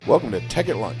Welcome to Tech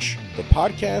at Lunch, the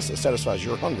podcast that satisfies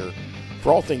your hunger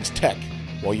for all things tech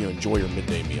while you enjoy your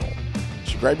midday meal.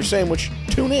 So grab your sandwich,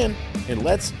 tune in, and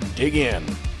let's dig in.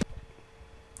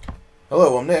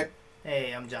 Hello, I'm Nick.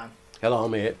 Hey, I'm John. Hello,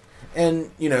 I'm Ed.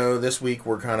 And, this week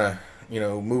we're kind of,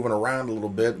 moving around a little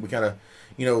bit. We kind of,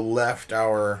 left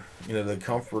our, the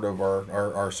comfort of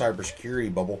our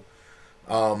cybersecurity bubble.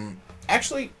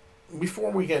 Actually,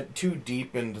 before we get too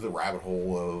deep into the rabbit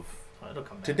hole of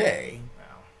today...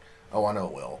 Oh, I know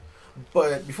it will.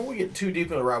 But before we get too deep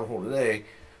into the rabbit hole today,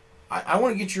 I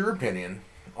want to get your opinion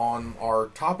on our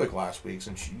topic last week,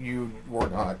 since you were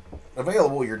not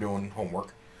available. You're doing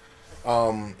homework.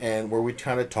 And where we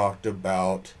kind of talked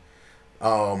about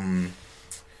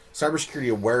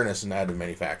cybersecurity awareness in additive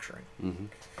manufacturing. Mm-hmm.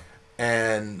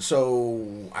 And so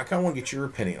I kind of want to get your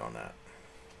opinion on that.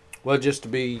 Well, just to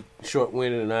be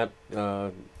short-winded and not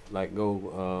somebody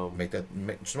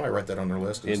write that on their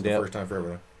list. It's the first time for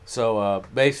everything. So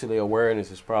basically, awareness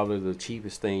is probably the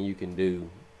cheapest thing you can do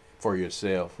for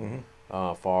yourself,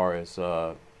 far as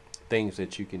things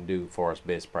that you can do for as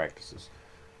best practices.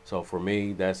 So for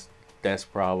me, that's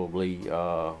probably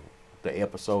the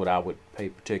episode I would pay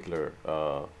particular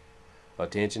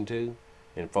attention to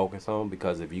and focus on,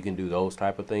 because if you can do those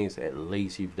type of things, at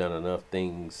least you've done enough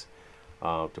things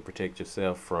to protect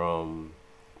yourself from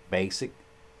basic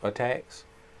attacks.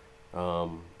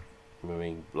 I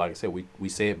mean, like I said, we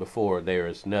said before, there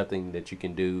is nothing that you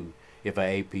can do if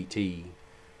an APT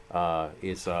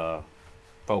is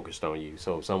focused on you.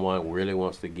 So if someone really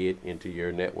wants to get into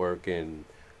your network and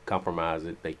compromise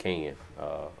it, they can.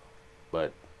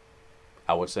 But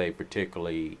I would say,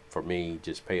 particularly for me,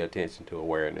 just pay attention to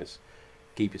awareness.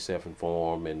 Keep yourself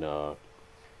informed, and go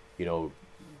to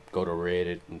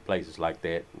Reddit and places like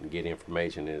that and get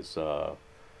information as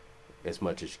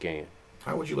much as you can.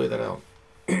 How would you lay that out?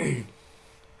 As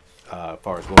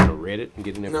far as going to Reddit and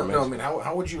getting information? No, I mean,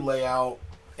 how would you lay out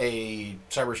a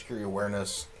cybersecurity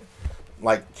awareness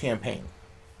campaign?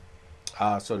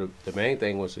 So the main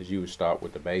thing was you would start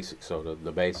with the basics. So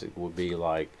the basic would be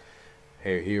like,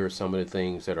 here are some of the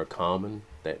things that are common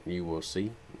that you will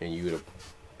see, and you would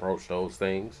approach those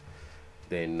things.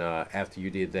 Then after you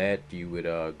did that, you would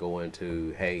go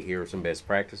into, hey, here are some best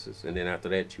practices. And then after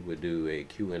that, you would do a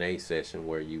Q&A session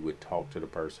where you would talk to the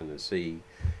person and see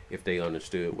if they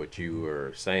understood what you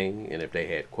were saying. And if they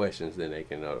had questions, then they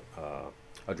can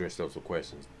address those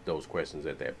questions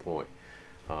at that point.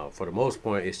 For the most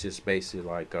part, it's just basically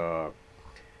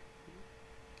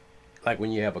like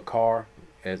when you have a car,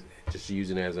 just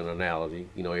using it as an analogy,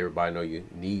 everybody know you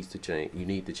need to change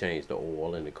the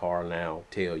oil, and the car now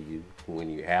tell you when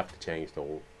you have to change the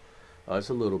oil. It's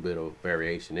a little bit of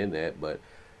variation in that, but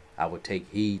I would take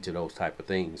heed to those type of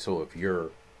things. So if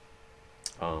your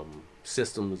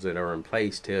systems that are in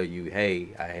place tell you, hey,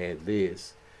 I had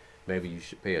this, maybe you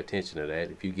should pay attention to that.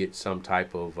 If you get some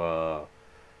type of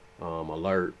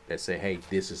alert that say, hey,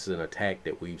 this is an attack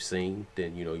that we've seen,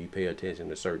 then you pay attention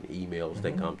to certain emails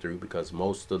that come through, because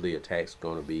most of the attacks are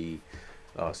going to be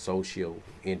social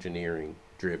engineering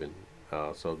driven.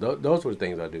 So those were the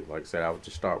things I do. Like I said, I would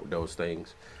just start with those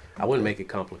things. I wouldn't make it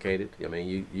complicated. I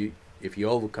mean, you if you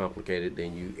overcomplicate it,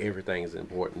 then everything is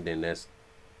important. Then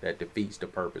that defeats the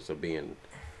purpose of being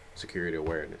security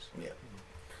awareness. Yeah.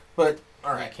 But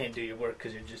all right, you can't do your work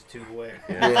because you're just too aware.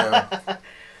 Yeah.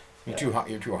 You're too hot.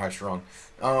 You're too high strung.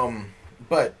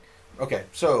 But okay,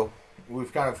 so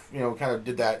we've kind of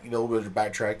did that. A little bit of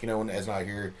backtrack. When Ed's not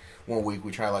here 1 week,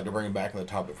 we try to bring him back on the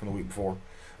topic from the week before.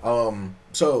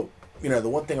 So the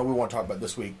one thing that we want to talk about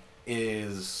this week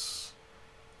is,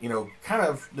 kind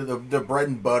of the bread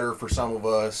and butter for some of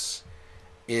us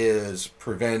is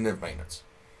preventative maintenance.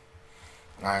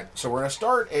 All right, so we're gonna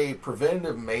start a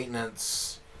preventative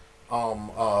maintenance,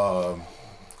 kind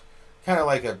of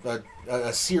like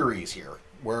a series here,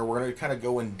 where we're going to kind of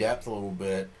go in depth a little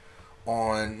bit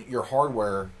on your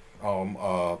hardware,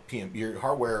 your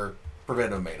hardware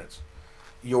preventative maintenance.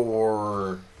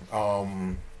 You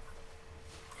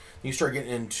start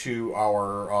getting into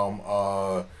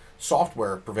our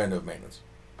software preventative maintenance.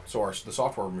 So the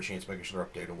software machines, making sure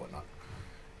they're updated and whatnot.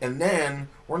 And then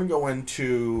we're going to go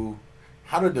into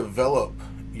how to develop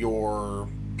your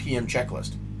PM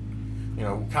checklist.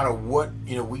 Kind of what,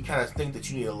 we kind of think that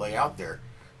you need to lay out there.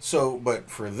 So, but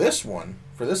for this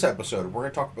episode, we're going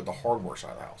to talk about the hardware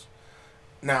side of the house.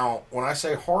 Now, when I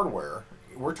say hardware,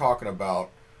 we're talking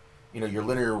about, your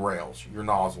linear rails, your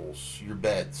nozzles, your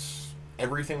beds,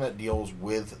 everything that deals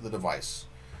with the device.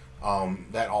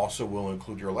 That also will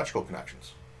include your electrical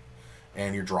connections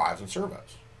and your drives and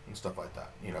servos and stuff like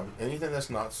that. Anything that's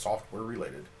not software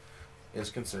related is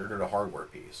considered a hardware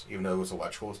piece. Even though it's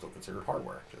electrical, it's still considered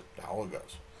hardware. Just how it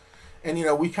goes. And,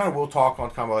 we kind of will talk on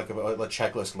kind of like a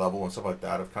checklist level and stuff like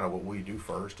that of kind of what we do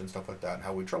first and stuff like that and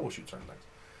how we troubleshoot certain things.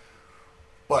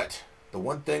 But the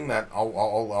one thing that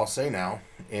I'll say now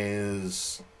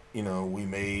is, we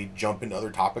may jump into other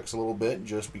topics a little bit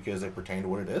just because they pertain to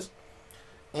what it is.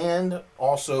 And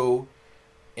also,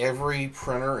 every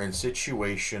printer and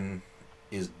situation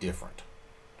is different.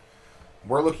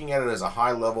 We're looking at it as a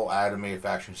high-level additive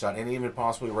manufacturing side and even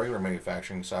possibly a regular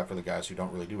manufacturing side for the guys who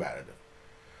don't really do additive.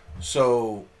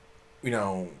 So,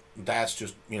 that's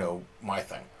just, my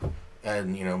thing.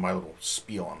 And, my little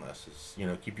spiel on this is,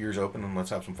 keep your ears open and let's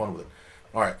have some fun with it.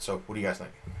 All right, so what do you guys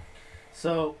think?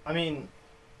 So,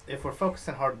 if we're focused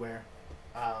on hardware,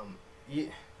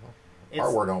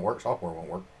 hardware don't work, software won't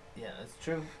work. Yeah, that's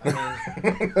true.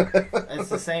 It's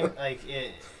the same,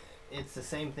 it's the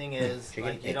same thing as,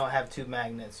 you don't have two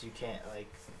magnets, you can't,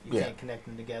 can't connect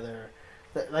them together.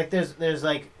 There's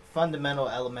fundamental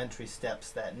elementary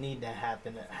steps that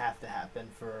have to happen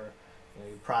for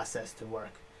your process to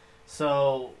work.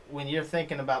 So when you're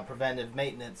thinking about preventive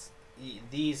maintenance,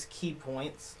 these key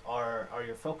points are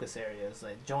your focus areas,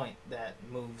 like joint that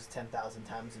moves 10,000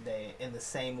 times a day in the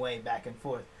same way back and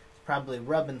forth. It's probably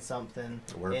rubbing something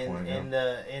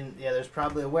there's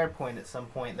probably a wear point at some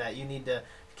point that you need to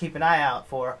keep an eye out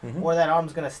for, or that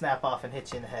arm's going to snap off and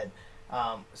hit you in the head.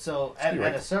 So at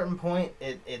a certain point,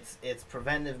 it's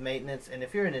preventive maintenance, and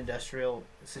if you're in industrial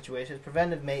situations,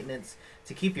 preventive maintenance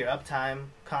to keep your uptime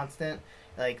constant,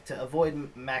 to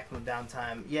avoid maximum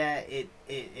downtime. Yeah,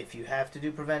 if you have to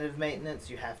do preventive maintenance,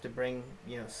 you have to bring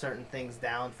certain things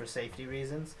down for safety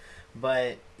reasons,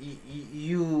 but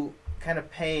you kind of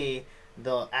pay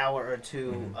the hour or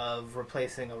two of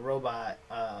replacing a robot,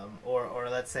 or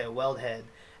let's say a weld head,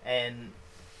 and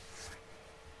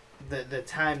the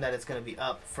time that it's going to be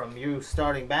up from you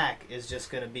starting back is just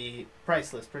going to be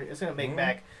priceless. It's going to make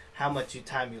back how much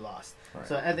time you lost. Right.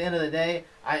 So at the end of the day,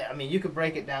 you could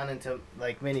break it down into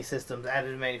mini systems.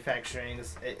 Additive manufacturing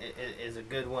is a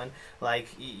good one.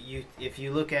 If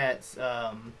you look at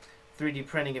 3D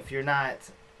printing, if you're not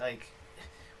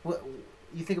what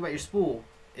you think about your spool,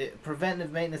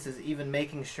 preventive maintenance is even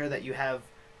making sure that you have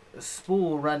a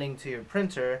spool running to your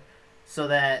printer, so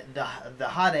that the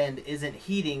hot end isn't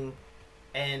heating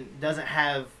and doesn't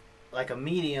have a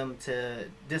medium to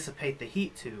dissipate the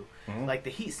heat to. The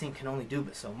heat sink can only do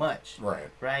but so much. Right.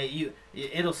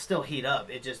 It'll still heat up.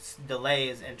 It just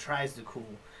delays and tries to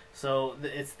cool. So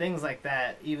it's things like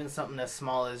that. Even something as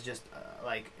small as just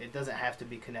it doesn't have to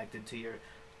be connected to your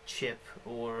chip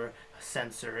or a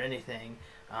sensor or anything.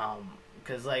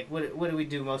 Because what do we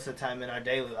do most of the time in our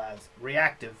daily lives?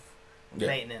 Reactive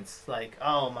maintenance.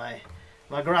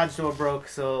 My garage door broke,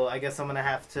 so I guess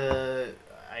I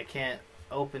can't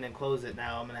open and close it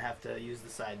now. I'm going to have to use the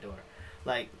side door.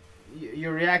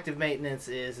 Your reactive maintenance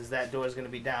is that door is going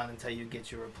to be down until you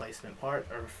get your replacement part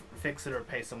or fix it or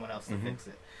pay someone else to fix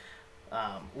it.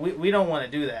 We don't want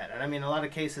to do that. And a lot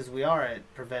of cases we are at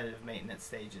preventative maintenance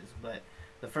stages, but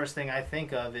the first thing I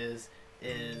think of is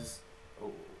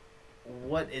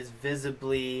what is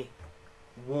visibly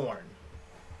worn.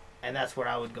 And that's where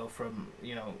I would go from,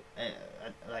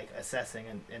 assessing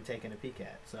and taking a peek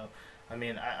at. So, I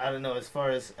don't know, as far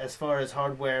as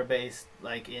hardware based,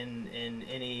 in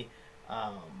any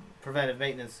preventive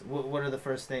maintenance, what are the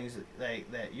first things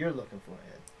that you're looking for,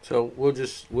 Ed? So we'll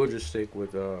just stick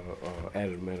with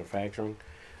additive manufacturing.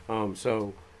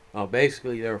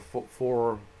 Basically there are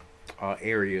four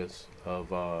areas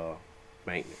of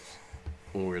maintenance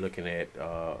when we're looking at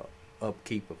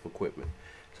upkeep of equipment.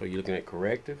 So you're looking at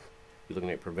corrective, you're looking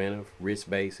at preventive,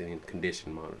 risk-based, and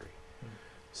condition monitoring.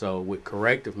 So with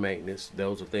corrective maintenance,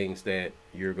 those are things that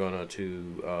you're going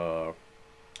to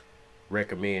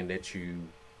recommend that you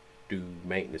do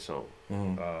maintenance on.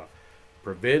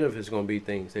 Preventive is going to be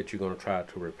things that you're going to try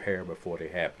to repair before they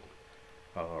happen.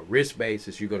 Risk-based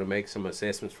is you're going to make some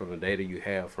assessments from the data you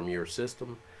have from your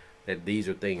system that these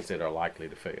are things that are likely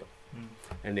to fail.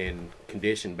 And then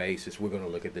condition basis, we're going to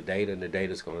look at the data, and the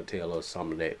data is going to tell us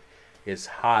something that is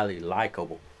highly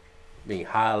likely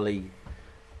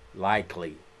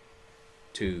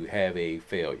to have a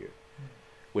failure.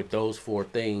 With those four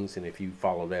things, and if you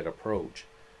follow that approach,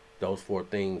 those four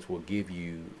things will give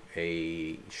you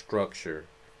a structure.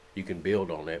 You can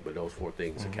build on that, but those four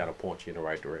things will kind of point you in the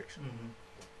right direction.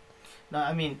 No,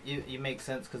 you make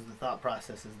sense because the thought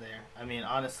process is there.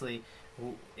 Honestly,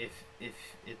 if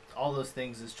all those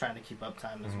things is trying to keep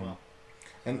uptime as well.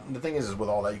 And the thing is with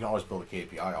all that, you can always build a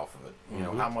KPI off of it. You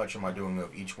know, how much am I doing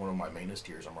of each one of my maintenance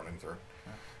tiers I'm running through?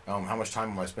 How much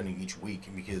time am I spending each week?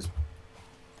 Because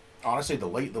honestly, the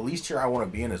least tier I want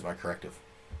to be in is my corrective.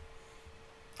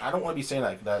 I don't want to be saying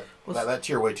that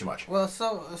tier way too much. Well,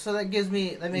 so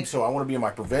that makes. So I want to be in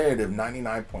my preventative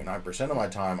 99.9% of my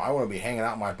time. I want to be hanging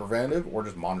out in my preventative or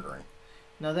just monitoring.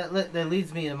 No, that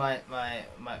leads me to my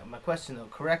question though.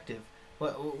 Corrective.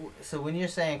 So when you're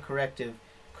saying corrective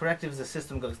is the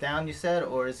system goes down, you said,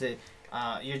 or is it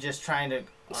you're just trying to?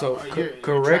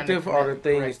 Corrective are the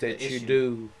things that you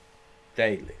do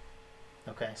daily.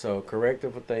 Okay. So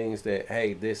corrective are things that,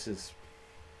 hey, this is.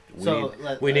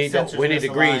 We need to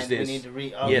grease this.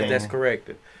 Okay. Yeah, that's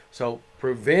corrective. So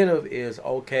preventive is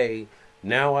okay.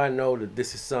 Now I know that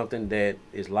this is something that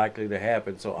is likely to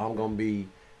happen, so I'm going to be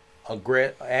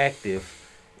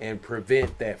active and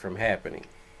prevent that from happening.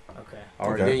 Okay.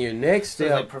 All right. Then your next step.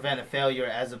 So it's like prevent a failure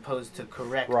as opposed to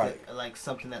correct it, like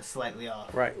something that's slightly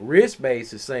off. Right. Risk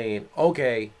based is saying,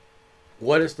 okay,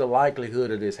 what is the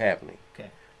likelihood of this happening?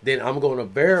 Okay. Then I'm going to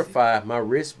verify my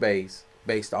risk base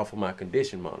based off of my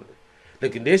condition monitor. The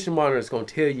condition monitor is going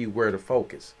to tell you where to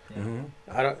focus. Mm-hmm.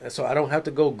 I don't have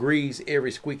to go grease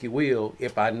every squeaky wheel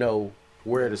if I know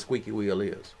where the squeaky wheel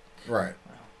is. Right.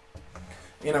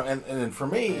 You know, and for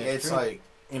me, it's true. Like,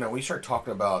 you know, we start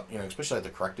talking about, you know, especially at the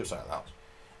corrective side of the house.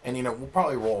 And, you know, we'll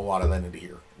probably roll a lot of that into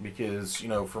here. Because, you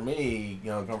know, for me,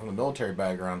 you know, coming from the military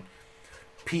background,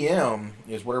 PM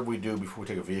is whatever we do before we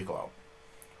take a vehicle out.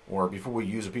 Or before we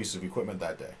use a piece of equipment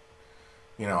that day.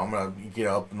 You know, I'm going to get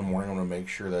up in the morning, I'm going to make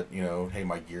sure that, you know, hey,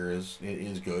 my gear is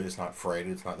good, it's not frayed,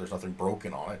 there's nothing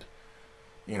broken on it.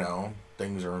 You know,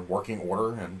 things are in working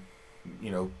order and,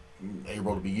 you know,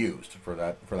 able to be used for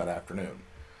that afternoon.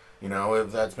 You know,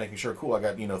 if that's making sure, cool, I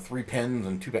got, you know, 3 pens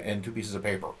and two pieces of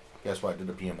paper. Guess what? I did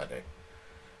a PM that day.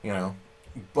 You know,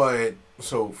 but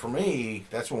so for me,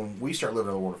 that's when we start living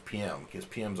in the world of PM, because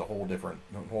PM's a whole different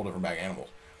bag of animals.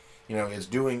 You know, it's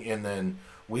doing, and then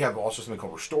we have also something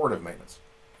called restorative maintenance,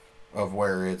 of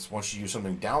where it's once you use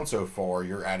something down so far,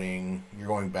 you're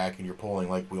going back and you're pulling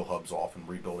like wheel hubs off and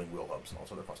rebuilding wheel hubs and all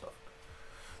sort of fun stuff.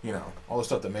 You know, all the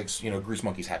stuff that makes, you know, grease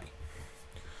monkeys happy.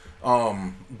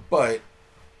 But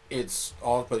you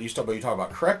talk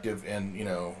about corrective, and, you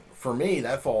know, for me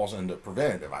that falls into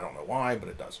preventative. I don't know why, but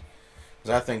it does.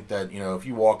 Because I think that, you know, if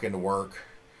you walk into work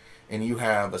and you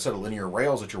have a set of linear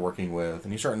rails that you're working with,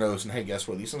 and you start noticing, hey, guess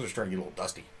what? These things are starting to get a little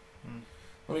dusty.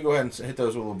 Let me go ahead and hit those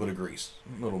with a little bit of grease,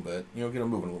 a little bit. You know, get them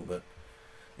moving a little bit.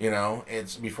 You know,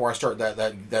 it's before I start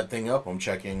that thing up, I'm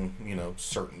checking, you know,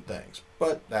 certain things.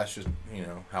 But that's just, you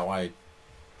know, how I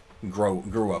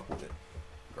grew up with it.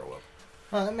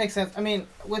 Well, that makes sense. I mean,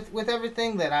 with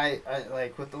everything that I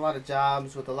like, with a lot of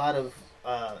jobs, with a lot of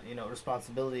you know,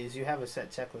 responsibilities, you have a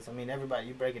set checklist. I mean,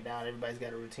 you break it down. Everybody's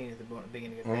got a routine at the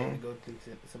beginning of the day to go through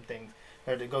some things,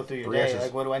 or to go through your day.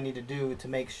 Like, what do I need to do to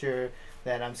make sure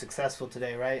that I'm successful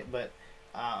today, right? But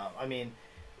I mean,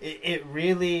 it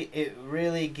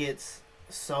really gets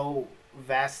so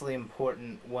vastly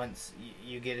important once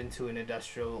you get into an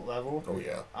industrial level. Oh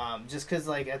yeah. Just because,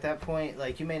 like, at that point,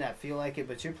 like, you may not feel like it,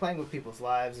 but you're playing with people's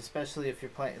lives, especially if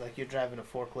you're you're driving a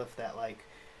forklift that, like,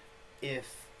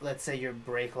 if let's say your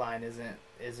brake line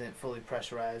isn't fully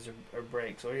pressurized or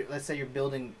brakes, or let's say you're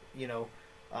building, you know,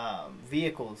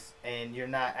 vehicles and you're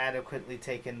not adequately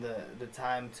taking the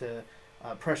time to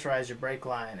pressurize your brake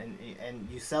line, and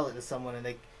you sell it to someone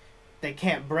and they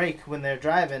can't brake when they're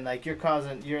driving, like, you're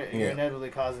inevitably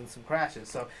causing some crashes.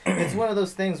 So it's one of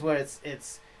those things where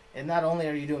it's and not only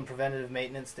are you doing preventative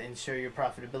maintenance to ensure your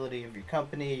profitability of your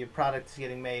company, your product is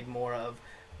getting made more of,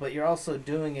 but you're also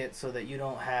doing it so that you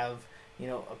don't have, you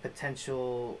know, a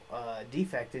potential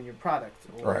defect in your product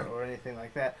or anything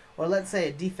like that. Or let's say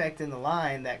a defect in the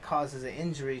line that causes an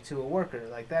injury to a worker.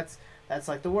 Like, that's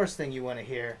like the worst thing you want to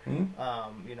hear.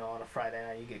 You know, on a Friday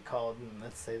night you get called and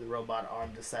let's say the robot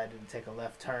arm decided to take a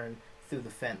left turn through the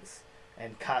fence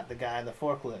and caught the guy in the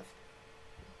forklift.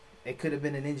 It could have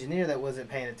been an engineer that wasn't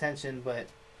paying attention, but,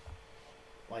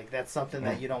 like, that's something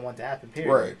that you don't want to happen,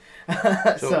 period.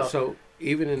 Right. So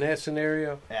even in that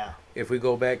scenario, yeah. If we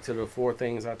go back to the 4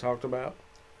 things I talked about,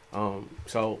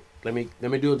 so let me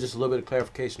do just a little bit of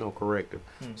clarification on corrective.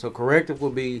 So corrective will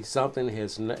be something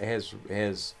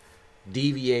has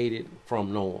deviated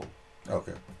from norm.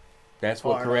 Okay. That's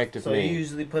what corrective means. So you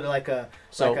usually put like a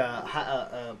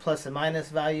plus and minus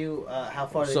value, how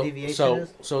far the deviation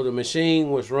is? So the machine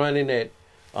was running at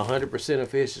 100%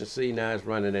 efficiency, now it's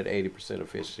running at 80%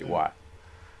 efficiency. Why?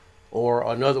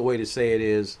 Or another way to say it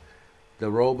is, the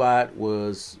robot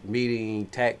was meeting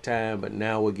tack time, but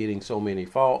now we're getting so many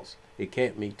faults, it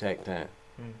can't meet tack time.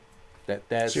 So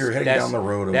you're heading down the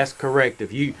road of that's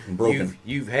corrective.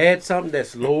 You've had something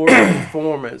that's lower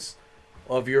performance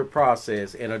of your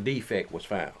process and a defect was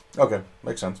found. Okay,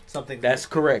 makes sense. That's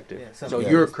corrective. Yeah, so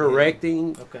you're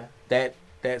correcting okay.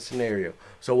 that scenario.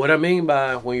 So what I mean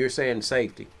by when you're saying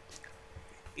safety,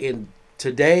 in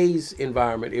today's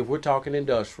environment, if we're talking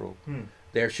industrial,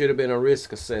 there should have been a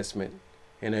risk assessment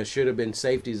and there should have been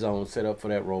safety zones set up for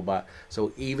that robot.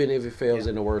 So even if it fails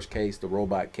in the worst case, the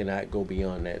robot cannot go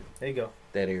beyond that. There you go.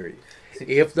 That area.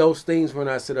 If those things were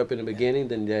not set up in the beginning,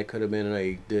 then that could have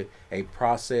been a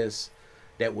process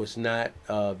that was not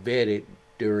vetted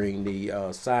during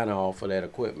the sign-off for that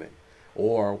equipment.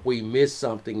 Or we missed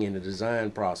something in the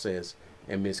design process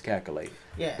and miscalculated.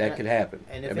 Yeah, that could happen.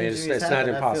 And if it's not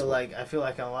impossible. I feel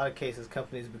like in a lot of cases,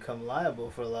 companies become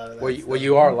liable for a lot of that. Well,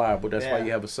 you are liable. That's why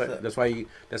you have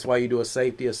that's why you do a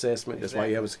safety assessment. That's why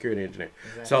you have a security engineer.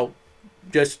 Exactly. So,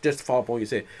 just to follow up on what you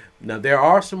said. Now there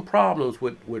are some problems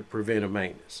with preventive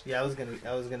maintenance. Yeah, I was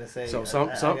gonna say. So some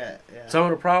of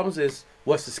the problems is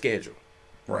what's the schedule.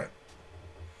 Right.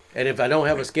 And if I don't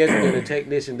have a schedule, then the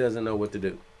technician doesn't know what to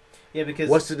do. Yeah, because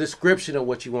what's the description of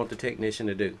what you want the technician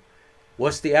to do?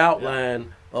 What's the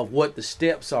outline of what the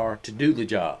steps are to do the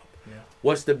job? Yeah.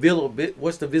 What's the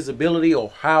visibility,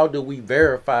 or how do we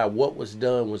verify what was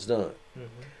done was done?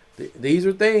 Mm-hmm. These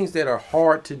are things that are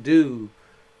hard to do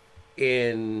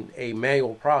in a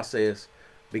manual process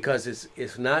because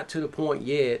it's not to the point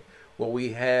yet where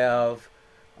we have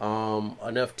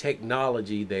enough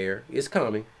technology there. It's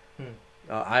coming.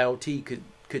 IoT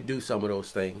could do some of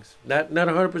those things. Not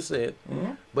 100%,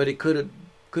 but it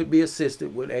could be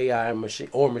assisted with AI and machine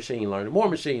learning. More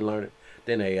machine learning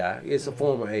than AI. It's a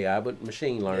form of AI, but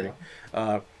machine learning.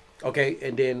 Yeah. Okay,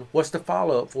 and then what's the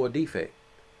follow up for a defect?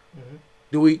 Mm-hmm.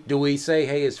 Do we say,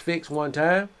 hey, it's fixed one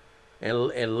time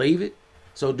and leave it?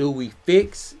 So do we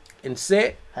fix and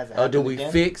set, or do we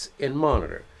fix and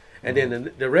monitor? And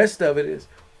then the rest of it is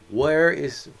where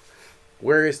is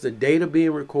the data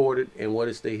being recorded and what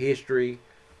is the history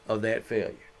of that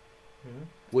failure? Mm-hmm.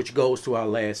 Which goes to our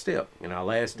last step. And our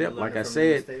last step, like I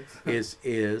said,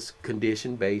 is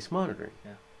condition-based monitoring.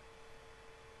 Yeah.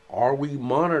 Are we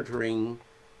monitoring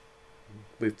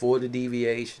before the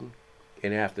deviation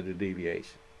and after the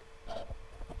deviation?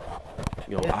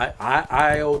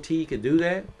 IoT could do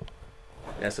that.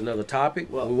 That's another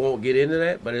topic. Well, we won't get into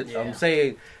that, but I'm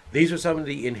saying these are some of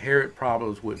the inherent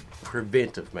problems with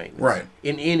preventive maintenance. Right.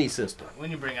 In any system. When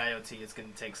you bring IoT, it's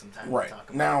going to take some time to talk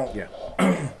about. Now,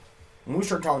 when we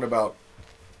start talking about,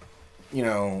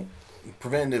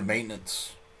 preventative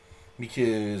maintenance,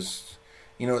 because,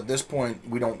 at this point,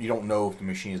 you don't know if the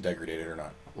machine is degraded or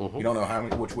not. Mm-hmm. You don't know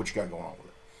what you got going on with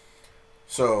it.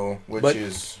 So,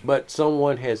 but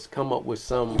someone has come up with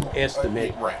some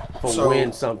estimate for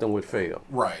when something would fail.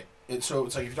 Right. So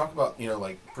it's like if you talk about,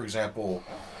 for example,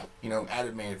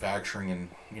 additive manufacturing and,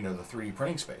 the 3D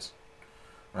printing space,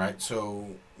 right? So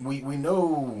we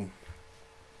know,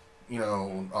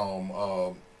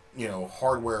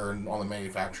 hardware on the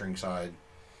manufacturing side,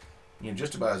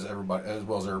 just about as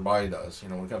well as everybody does.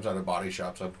 When it comes out of body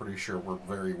shops, I'm pretty sure we're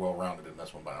very well rounded in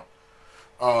this one by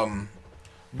now.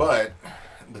 But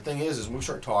the thing is when we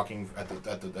start talking at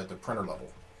the printer level,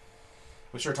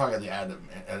 we start talking at the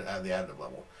additive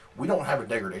level. We don't have a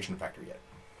degradation factor yet.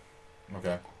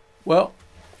 Okay. Well,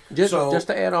 just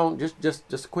to add on,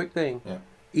 just a quick thing. Yeah.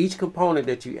 Each component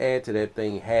that you add to that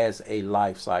thing has a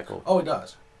life cycle. Oh, it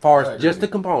does. As far as just the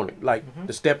component, like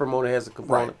the stepper motor has a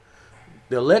component. Right.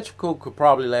 The electrical could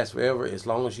probably last forever as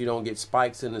long as you don't get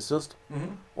spikes in the system,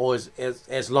 or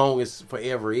as long as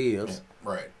forever is.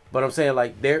 Yeah. Right. But I'm saying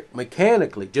like they're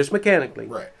mechanically,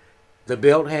 right. The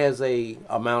belt has a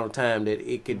amount of time that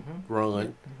it could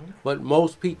run, but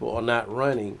most people are not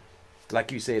running,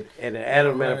 like you said, at an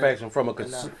additive manufacturing from a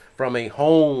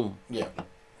home,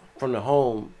 from the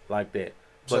home like that.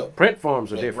 But print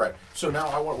farms are different. Right. So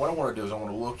now what I want to do is I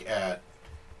want to look at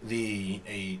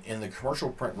in the commercial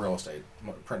print real estate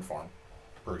print farm,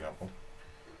 for example,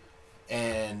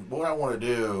 and what I want to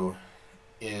do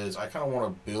is I kind of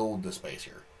want to build the space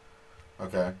here.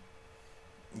 Okay.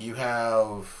 You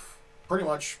have pretty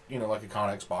much, like a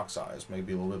Connex box size,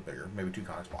 maybe a little bit bigger, maybe 2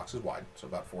 Connex boxes wide, so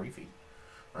about 40 feet,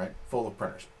 right? Full of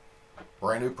printers.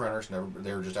 Brand new printers,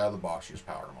 they were just out of the box, you just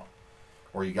powered them on.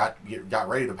 Or you got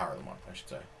ready to power them on, I should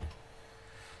say.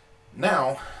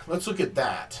 Now, let's look at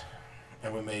that,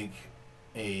 and we make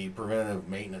a preventative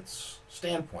maintenance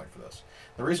standpoint for this.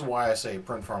 The reason why I say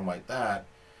print farm like that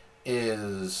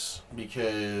is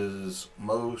because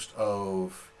most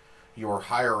of your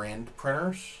higher end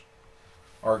printers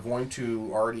are going to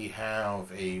already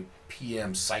have a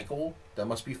PM cycle that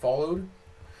must be followed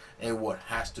and what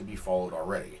has to be followed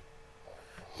already.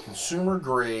 Consumer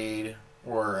grade,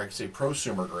 or I could say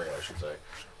prosumer grade, I should say,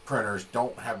 printers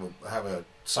don't have a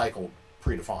cycle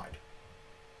predefined.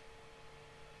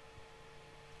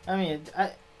 I mean,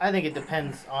 I think it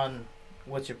depends on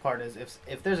what your part is.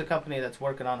 If there's a company that's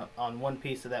working on one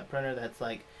piece of that printer that's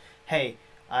like, hey,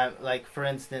 like for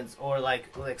instance, or like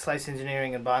Slice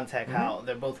Engineering and Bondtech, how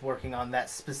they're both working on that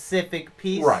specific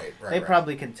piece. Right. They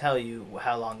probably can tell you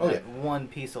how long that one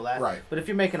piece will last. Right. But if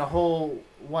you're making a whole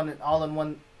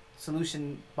all-in-one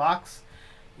solution box,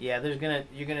 yeah, you're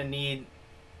gonna need.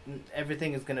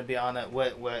 Everything is going to be on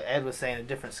what Ed was saying, a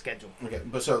different schedule. Okay,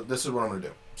 but so this is what I'm going to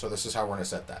do. So this is how we're going to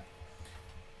set that.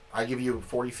 I give you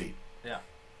 40 feet. Yeah.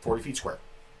 40 feet square,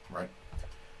 right?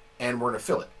 And we're going to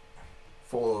fill it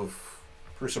full of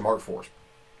Prusa Mark IVs.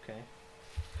 Okay.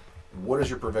 What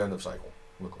does your preventative cycle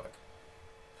look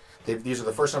like? These are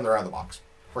the first time they're out of the box.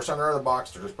 First time they're out of the box,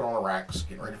 they're just put on the racks,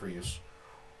 getting ready for use.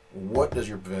 What does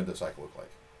your preventative cycle look like?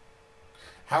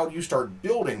 How do you start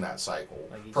building that cycle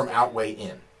from outweigh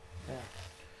in? Yeah.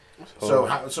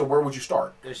 So where would you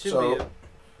start? There should be.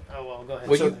 Oh well, go ahead.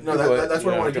 Well, that's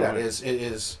what I want to get at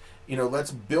is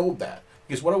let's build that,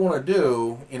 because what I want to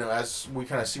do as we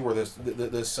kind of see where this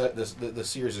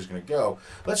series is going to go,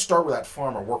 let's start with that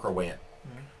farm and work our way in.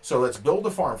 Mm-hmm. So let's build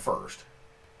the farm first,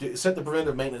 set the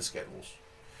preventive maintenance schedules,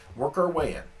 work our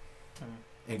way in,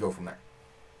 and go from there.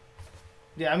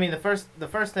 Yeah, I mean the first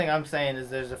thing I'm saying is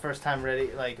there's a first time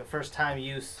ready, like a first time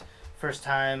use, first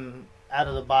time out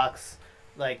of the box,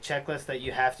 like checklist that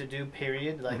you have to do.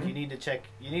 Period. Like you need to check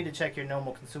your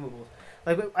normal consumables.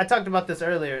 Like I talked about this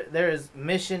earlier. There is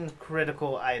mission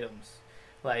critical items,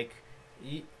 like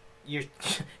you're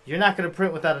not gonna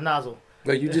print without a nozzle.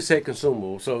 But you just said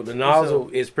consumable, so the nozzle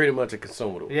is pretty much a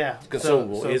consumable. Yeah,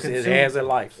 consumable. It has a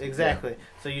life. Exactly. Yeah.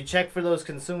 So you check for those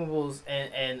consumables,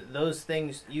 and those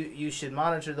things you should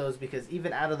monitor those, because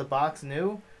even out of the box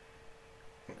new,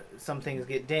 some things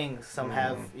get dings, some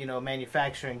have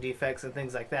manufacturing defects and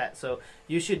things like that. So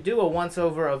you should do a once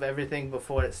over of everything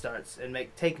before it starts, and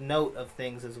take note of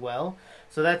things as well.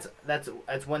 So that's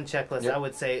one checklist. Yep. I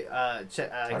would say.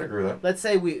 I'd agree with that. Let's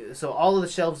say so all of the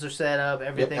shelves are set up.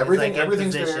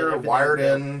 Everything's there, wired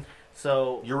in.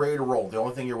 So you're ready to roll. The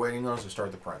only thing you're waiting on is to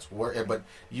start the prints. But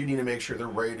you need to make sure they're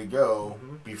ready to go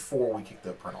before we kick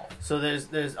the print off. So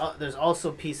there's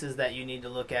also pieces that you need to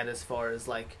look at as far as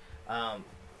like.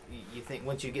 You think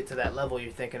once you get to that level,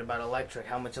 you're thinking about electric.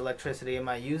 How much electricity am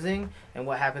I using, and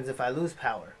what happens if I lose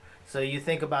power? So you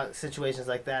think about situations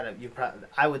like that.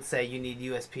 I would say you need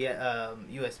USPSs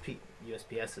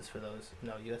for those.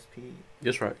 No, USP.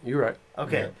 That's right. You're right.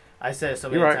 Okay. Yeah. I said it so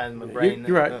many times. My brain.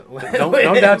 You're right. Don't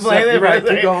doubt yourself. You're right.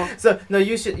 Keep going. So no,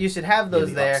 you should have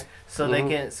those there so they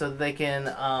can so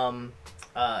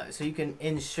you can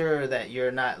ensure that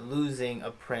you're not losing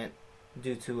a print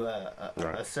due to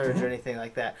a surge or anything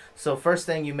like that. So first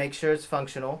thing, you make sure it's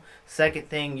functional. Second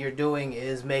thing you're doing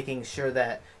is making sure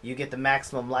that you get the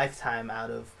maximum lifetime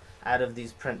out of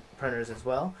these printers as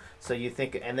well. So you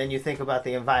think about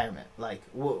the environment, like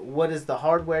what is the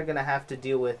hardware going to have to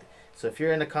deal with. So if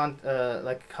you're in a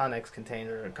like a Connex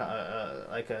container,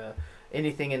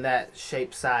 anything in that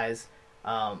shape size,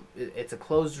 it's a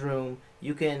closed room.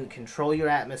 You can control your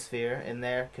atmosphere in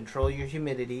there, control your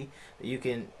humidity. You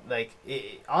can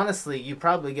honestly, you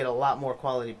probably get a lot more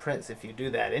quality prints if you do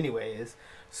that anyways.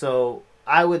 So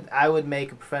I would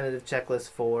make a preventative checklist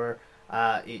for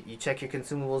you check your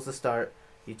consumables to start,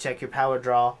 you check your power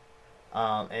draw,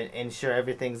 and ensure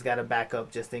everything's got a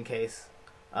backup just in case.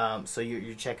 So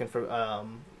you're checking for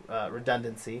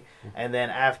redundancy, and then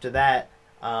after that,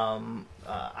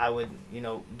 I would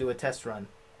do a test run.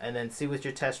 And then see what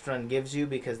your test run gives you,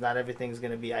 because not everything's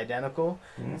going to be identical.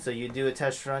 Mm-hmm. So you do a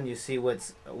test run, you see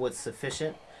what's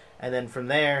sufficient, and then from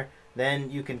there,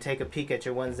 then you can take a peek at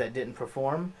your ones that didn't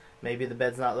perform. Maybe the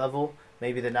bed's not level,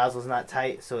 maybe the nozzle's not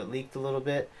tight, so it leaked a little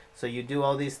bit. So you do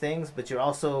all these things, but you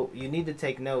need to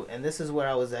take note. And this is where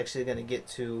I was actually going to get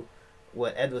to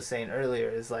what Ed was saying earlier,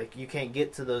 is like you can't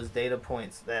get to those data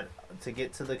points to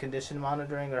get to the condition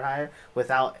monitoring or higher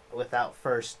without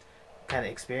first kind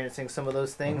of experiencing some of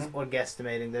those things or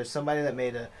guesstimating. There's somebody that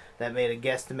made a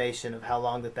guesstimation of how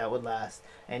long that would last,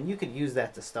 and you could use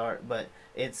that to start, but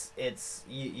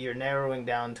you're narrowing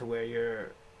down to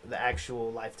where the actual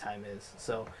lifetime is.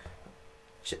 So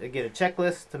get a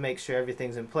checklist to make sure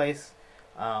everything's in place,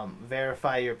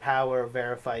 verify your power,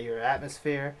 verify your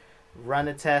atmosphere, run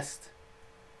a test,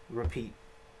 repeat.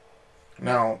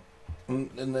 Now,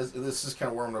 and this is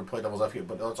kind of where I'm going to play devil's advocate,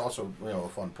 but it's also a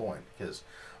fun point, because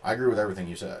I agree with everything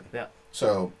you said. Yeah.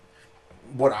 So,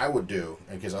 what I would do,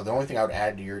 because the only thing I would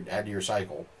add to your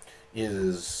cycle,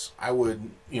 is I would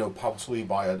possibly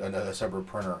buy a separate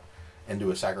printer and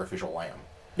do a sacrificial lamb,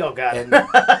 Oh, God. And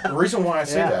the reason why I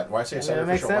say why I say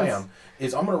sacrificial lamb,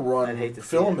 is I'm going to run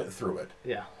filament through it.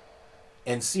 Yeah.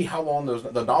 And see how long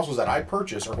the nozzles that I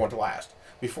purchase are going to last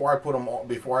before I put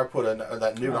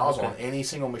that new nozzle on any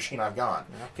single machine I've got.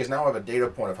 Because now I have a data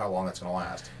point of how long that's going to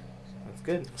last. That's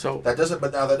good. So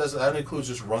that includes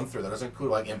just run through. That doesn't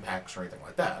include like impacts or anything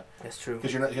like that. That's true.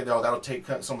 Because that'll take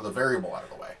some of the variable out of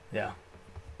the way. Yeah.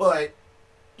 But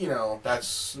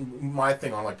that's my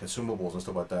thing on like consumables and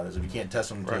stuff like that. Is if you can't test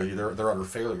them until they're under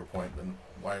failure point, then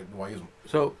why use them?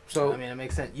 So I mean, it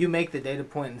makes sense. You make the data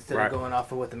point instead of going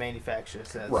off of what the manufacturer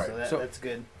says. Right. So that's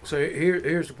good. So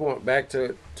here's the point. Back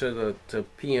to the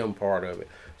PM part of it.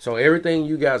 So everything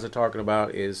you guys are talking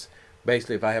about is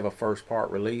basically if I have a first part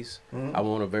release, I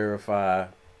want to verify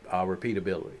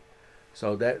repeatability.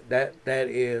 So that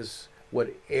is what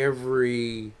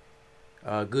every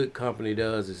good company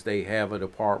does, is they have a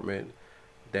department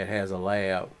that has a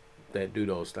lab that do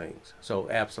those things. So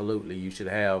absolutely, you should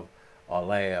have a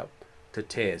lab to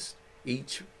test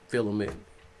each filament,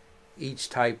 each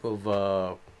type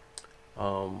of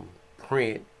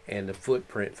print and the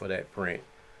footprint for that print,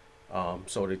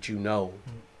 so that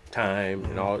time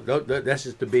and all. That's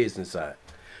just the business side.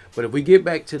 But if we get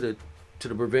back to the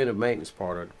preventive maintenance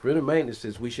part of it, preventive maintenance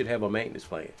is we should have a maintenance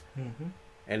plan.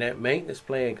 And that maintenance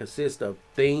plan consists of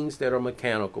things that are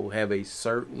mechanical, have a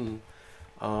certain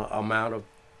amount of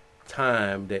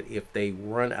time that if they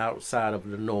run outside of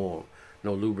the norm,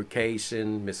 no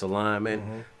lubrication,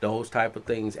 misalignment, those type of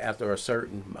things after a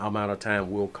certain amount of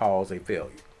time will cause a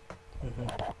failure.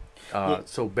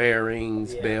 So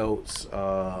bearings, belts,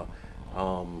 for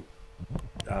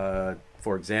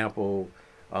example,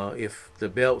 if the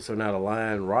belts are not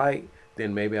aligned right,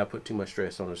 then maybe I put too much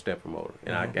stress on the stepper motor,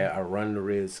 and I run the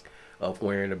risk of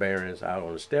wearing the bearings out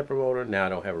on the stepper motor. Now I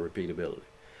don't have a repeatability.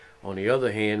 On the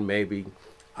other hand, maybe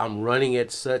I'm running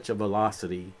at such a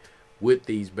velocity with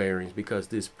these bearings because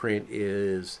this print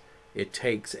it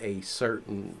takes a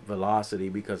certain velocity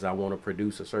because I want to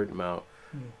produce a certain amount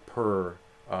per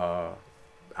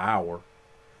hour.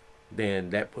 Then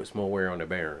that puts more wear on the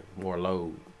bearing, more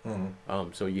load.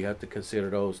 So you have to consider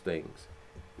those things.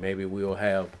 Maybe we'll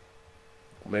have.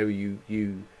 Maybe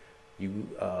you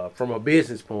from a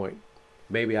business point,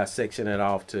 maybe I section it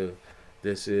off to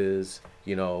this is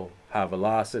high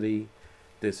velocity,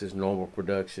 this is normal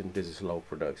production, this is low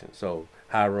production. So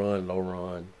high run, low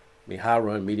run. High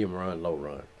run, medium run, low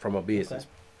run from a business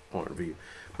point of view.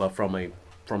 But from a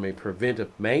preventive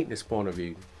maintenance point of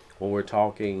view, when we're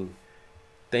talking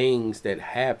things that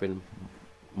happen,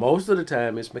 most of the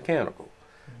time it's mechanical.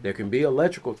 There can be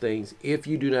electrical things if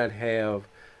you do not have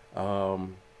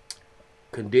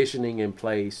conditioning in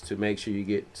place to make sure you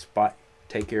get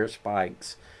take care of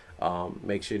spikes,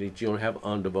 make sure that you don't have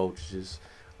undervoltages,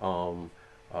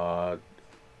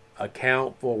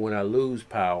 account for when I lose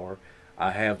power,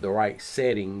 I have the right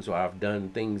settings, or I've done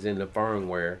things in the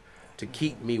firmware to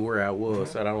keep me where I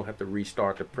was, so I don't have to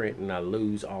restart the print and I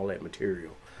lose all that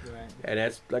material. Right. And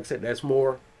that's, like I said, that's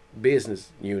more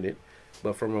business unit.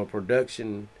 But from a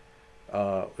production,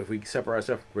 if we separate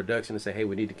ourselves from production and say, hey,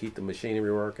 we need to keep the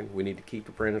machinery working, we need to keep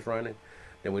the printers running,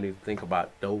 then we need to think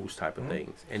about those type of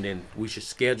things. And then we should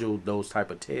schedule those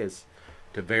type of tests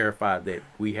to verify that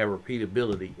we have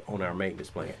repeatability on our maintenance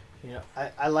plan.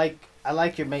 I like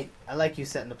you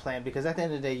setting the plan, because at the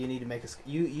end of the day you need to make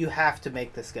you have to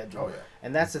make the schedule. Oh yeah.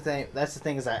 And that's the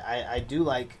thing is I do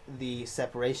like the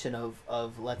separation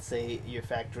of let's say your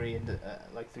factory into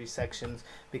like 3 sections,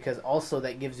 because also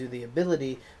that gives you the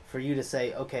ability for you to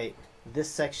say, okay, this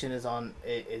section is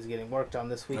getting worked on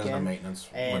this weekend. There's a maintenance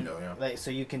window, yeah. Like,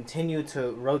 so you continue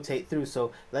to rotate through.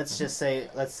 So let's just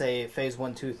say phase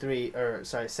 1, 2, 3, or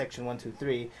sorry, section 1, 2,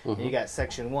 3. And you got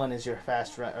section 1 is your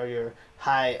fast run or your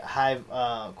high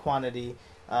quantity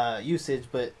usage,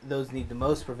 but those need the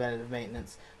most preventative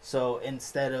maintenance. So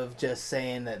instead of just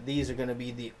saying that these are going to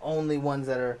be the only ones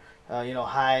that are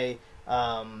high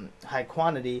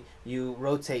quantity, you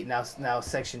rotate. Now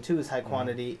section 2 is high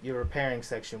quantity, you're repairing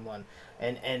section 1,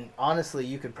 and honestly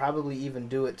you could probably even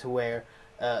do it to where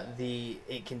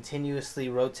it continuously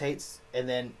rotates, and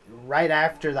then right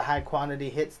after the high quantity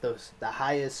hits the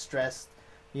highest stress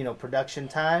production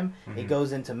time, it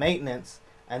goes into maintenance,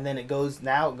 and then it goes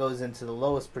into the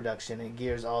lowest production and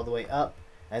gears all the way up,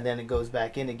 and then it goes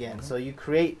back in again. So you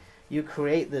create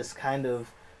this kind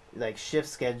of like shift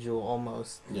schedule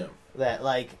almost. Yeah. That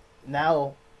like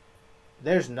now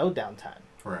there's no downtime.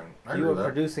 Right. You are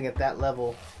producing at that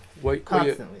level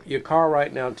constantly. Your car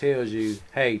right now tells you,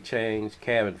 hey, change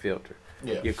cabin filter.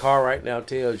 Yeah. Your car right now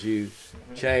tells you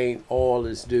change oil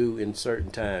is due in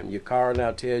certain time. Your car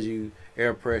now tells you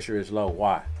air pressure is low.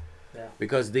 Why? Yeah.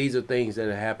 Because these are things that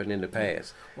have happened in the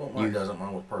past. Well, mine doesn't.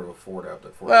 Mine was part of a Ford out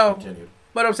that Ford Well, continued.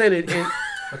 But I'm saying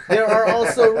there are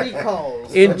also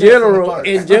recalls. In general,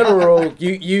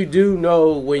 you do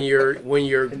know when your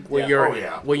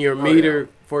meter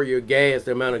for your gas,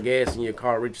 the amount of gas in your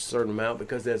car reaches a certain amount,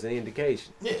 because there's an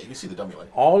indication. Yeah, you can see the dummy light.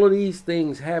 All of these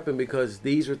things happen because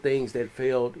these are things that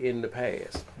failed in the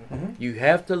past. Mm-hmm. You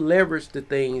have to leverage the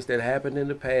things that happened in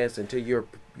the past into your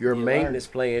maintenance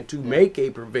plan to make a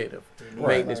preventive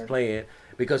maintenance plan,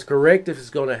 because corrective is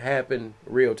going to happen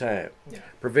real time. Yeah.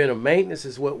 Preventive maintenance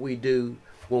is what we do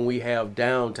when we have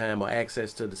downtime or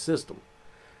access to the system.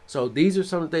 So these are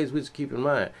some of the things we should keep in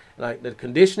mind. Like the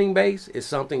conditioning base is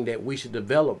something that we should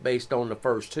develop based on the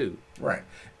first two. Right.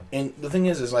 And the thing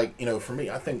is like, for me,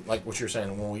 I think like what you're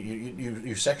saying, when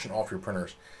you section off your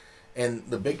printers. And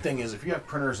the big thing is if you have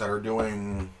printers that are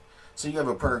doing, so you have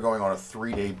a printer going on a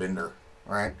 3-day bender,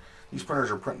 right? These printers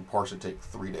are printing parts that take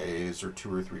 3 days or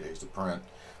 2 or 3 days to print.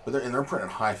 But they're printing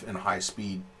high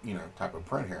speed, type of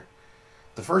print here.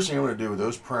 The first thing I'm going to do with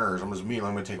those printers, I'm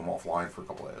going to take them offline for a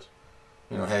couple of days.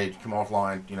 Hey, come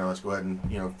offline, let's go ahead and,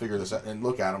 figure this out and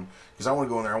look at them. Because I want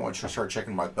to go in there, I want to start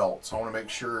checking my belts. I want to make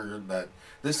sure that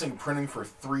this thing printing for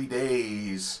 3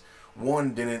 days,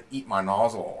 one, didn't eat my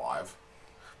nozzle alive.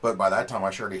 But by that time,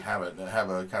 I should already have a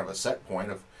kind of a set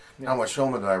point of how much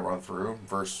filament did I run through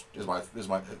versus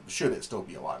should it still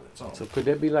be alive in its own. So could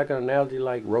that be like an analogy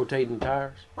like rotating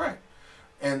tires? Right.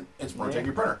 And it's rotating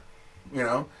your printer,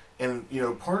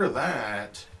 And, part of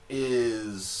that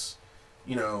is,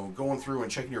 going through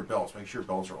and checking your belts, make sure your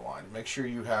belts are aligned. Make sure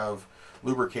you have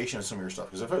lubrication in some of your stuff.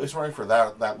 Because if it's running for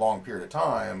that long period of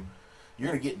time, you're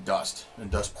going to get dust and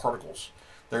dust particles.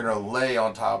 They're going to lay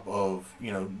on top of,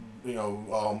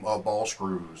 ball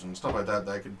screws and stuff like that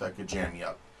that could jam you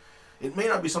up. It may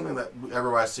not be something that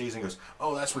everybody sees and goes,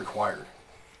 oh, that's required.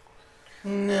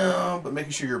 No, but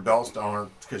making sure your belts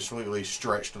aren't completely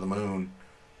stretched to the moon.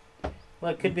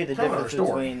 Well, it could be the difference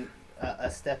between a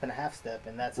step and a half step,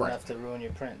 and that's enough to ruin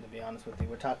your print, to be honest with you.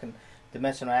 We're talking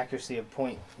dimensional accuracy of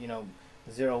 0.01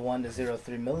 to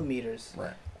 0.03 millimeters,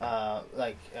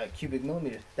 cubic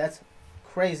millimeters. That's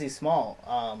crazy small.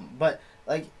 But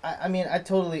I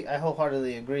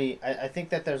wholeheartedly agree. I think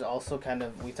that there's also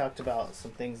we talked about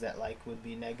some things that would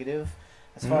be negative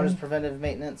as far as preventive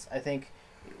maintenance. I think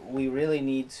we really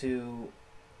need to,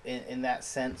 in that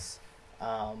sense,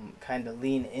 kind of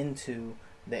lean into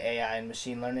the AI and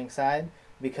machine learning side,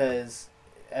 because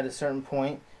at a certain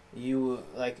point, the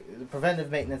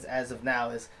preventive maintenance as of now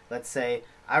is, let's say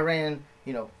I ran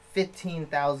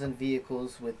 15,000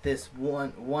 vehicles with this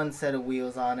one set of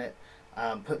wheels on it,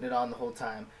 putting it on the whole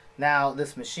time. Now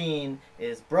this machine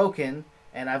is broken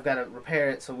and I've got to repair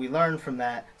it, so we learn from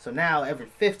that. So now every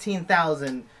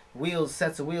 15,000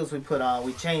 sets of wheels we put on,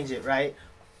 we change it, right?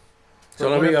 So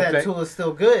let me update. That tool is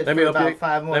still good for about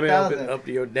 5 more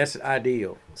thousand. That's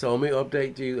ideal. So let me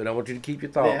update you, and I want you to keep your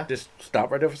thought. Yeah. Just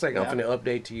stop right there for a second. Yeah. I'm going to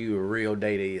update to you what real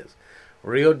data is.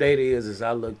 Real data is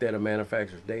I looked at a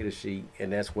manufacturer's data sheet,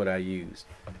 and that's what I used.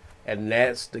 And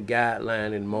that's the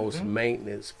guideline in most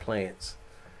maintenance plants.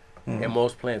 And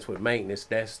most plants with maintenance,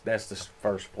 that's the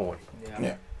first point.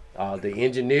 Yeah. The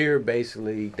engineer,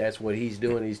 basically, that's what he's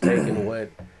doing. He's taking what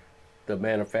the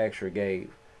manufacturer gave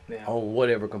on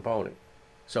whatever component.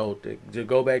 So to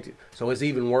go back to, so it's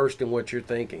even worse than what you're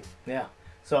thinking. Yeah.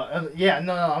 So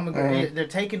I'm agree. They're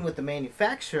taking what the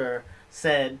manufacturer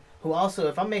said. Who also,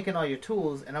 if I'm making all your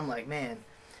tools and I'm like, man,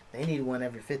 they need one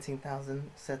every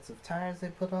 15,000 sets of tires they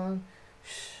put on.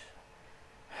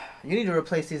 You need to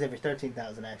replace these every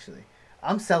 13,000 actually.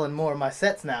 I'm selling more of my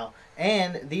sets now,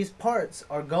 and these parts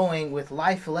are going with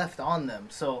life left on them.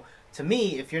 So to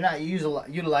me, if you're not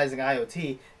utilizing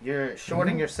IoT, you're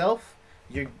shorting yourself.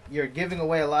 You're giving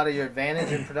away a lot of your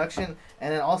advantage in production,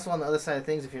 and then also on the other side of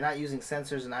things, if you're not using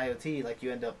sensors and IoT,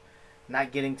 you end up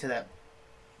not getting to that.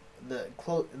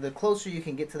 The closer you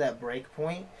can get to that break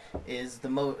point is the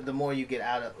more you get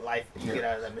out of life. Get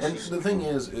out of that machine. And the thing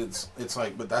is, it's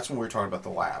but that's when we're talking about the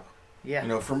lab.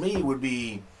 Yeah. For me, it would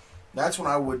be, that's when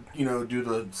I would do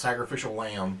the sacrificial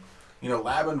lamb,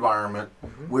 lab environment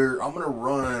where I'm going to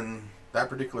run that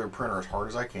particular printer as hard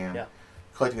as I can. Yeah.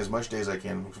 Collecting as much data as I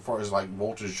can as far as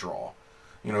voltage draw,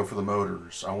 for the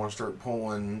motors. I want to start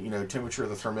pulling, temperature of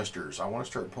the thermistors. I want to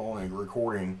start pulling and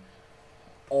recording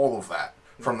all of that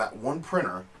from that one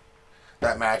printer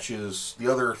that matches the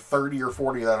other 30 or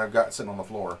 40 that I've got sitting on the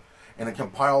floor, and then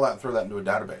compile that and throw that into a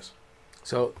database.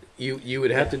 So you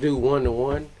would have to do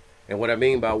 1-to-1, and what I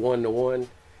mean by 1-to-1,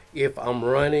 if I'm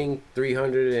running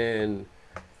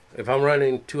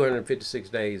 256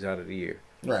 days out of the year,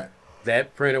 right?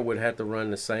 That printer would have to run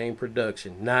the same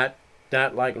production, not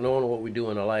not like knowing what we do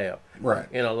in a lab. Right.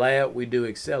 In a lab, we do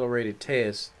accelerated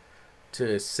tests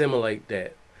to simulate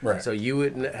that. Right. So you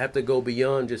wouldn't have to go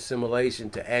beyond just simulation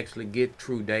to actually get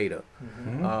true data.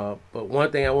 But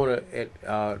one thing I want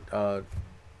to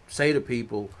say to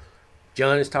people,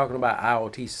 John is talking about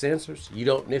IoT sensors. You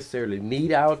don't necessarily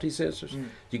need IoT sensors.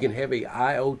 You can have a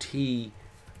IoT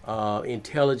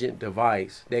intelligent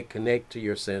device that connects to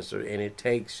your sensor, and it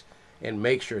takes and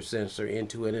makes your sensor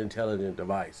into an intelligent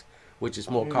device, which is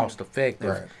more cost effective.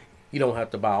 Right. You don't have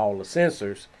to buy all the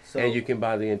sensors, and you can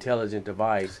buy the intelligent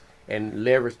device and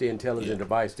leverage the intelligent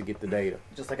device to get the data.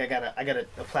 Just like I got a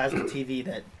plasma TV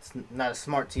that's not a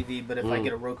smart TV, but if I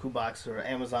get a Roku box or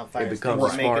Amazon Fire Stick, becomes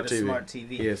a make smart it a TV. smart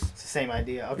TV. Yes. It's the same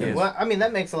idea. Okay, Yes. well, I mean,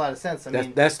 that makes a lot of sense. I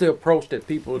mean, That's the approach that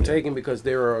people are taking, because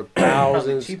there are probably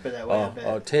thousands, cheaper that way, I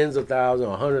bet. tens of thousands,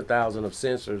 100,000 of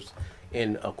sensors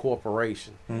in a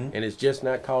corporation, and it's just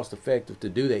not cost effective to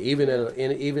do that. Even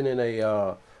in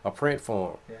a print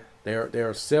farm, there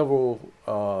are several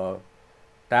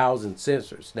thousand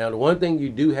sensors. Now, the one thing you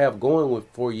do have going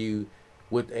for you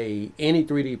with any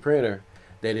 3D printer,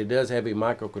 that it does have a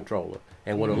microcontroller,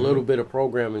 and with a little bit of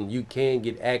programming, you can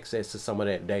get access to some of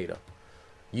that data.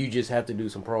 You just have to do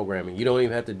some programming. You don't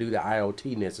even have to do the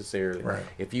IoT necessarily. Right.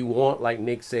 If you want, like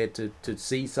Nick said, to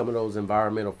see some of those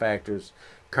environmental factors,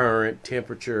 current,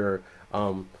 temperature,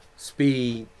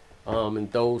 speed,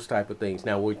 and those type of things.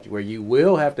 Now, where you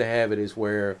will have to have it is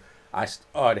where I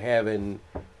start having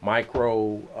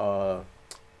micro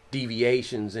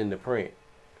deviations in the print.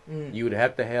 You would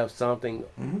have to have something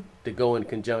to go in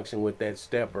conjunction with that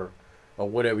stepper or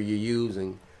whatever you're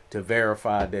using to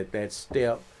verify that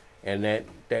step and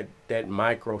that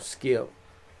micro skip,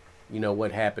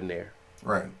 what happened there.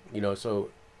 Right. So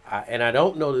I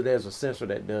don't know that there's a sensor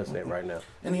that does that right now.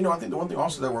 And I think the one thing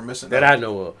also that we're missing that I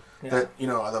know of. That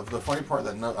the funny part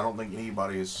that I don't think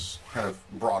anybody has kind of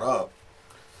brought up,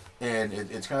 and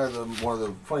it's kind of one of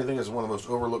the funny things is one of the most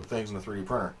overlooked things in the 3D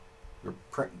printer, your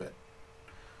print bit.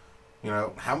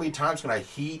 How many times can I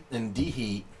heat and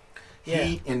deheat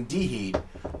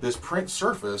this print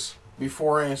surface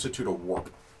before I institute a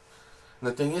warp? And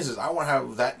the thing is I want to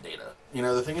have that data.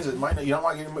 The thing is, you might not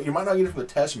get it from the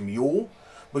test mule,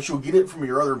 but you'll get it from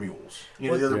your other mules.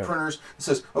 The other printers. It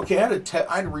says, okay, I had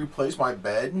to replace my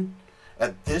bed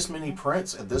at this many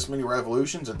prints, at this many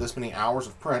revolutions, at this many hours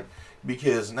of print,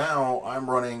 because now I'm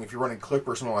running, if you're running Clip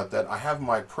or something like that, I have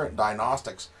my print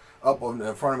diagnostics up in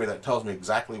front of me that tells me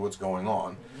exactly what's going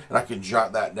on. And I can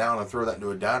jot that down and throw that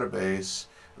into a database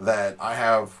that I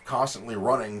have constantly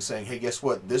running, saying, hey, guess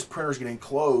what? This printer's getting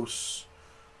close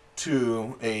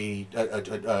to a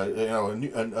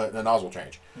nozzle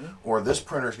change, or this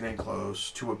printer's getting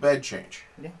close to a bed change.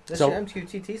 Yeah, that's your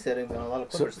MQTT settings on a lot of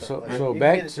Clipper stuff. So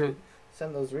back to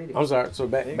send those readings. I'm sorry. So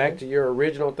back to your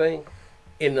original thing.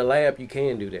 In the lab, you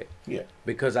can do that. Yeah.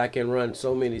 Because I can run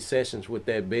so many sessions with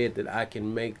that bed that I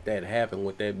can make that happen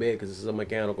with that bed, because this is a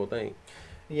mechanical thing.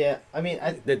 Yeah, I mean,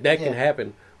 that can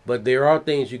happen. But there are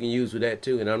things you can use with that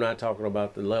too, and I'm not talking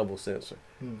about the level sensor.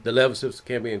 The level sensor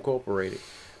can be incorporated,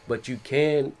 but you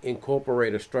can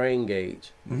incorporate a strain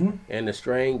gauge, and the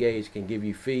strain gauge can give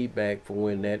you feedback for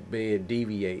when that bed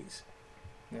deviates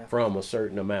from a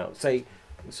certain amount.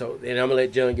 So, and I'm gonna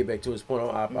let John get back to his point.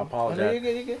 I apologize. No,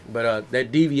 you're good. But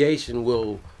that deviation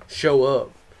will show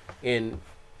up in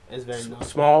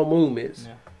small movements,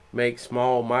 make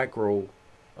small micro,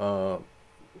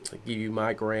 give you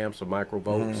microamps or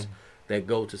microvolts that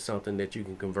go to something that you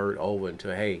can convert over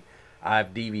into, hey,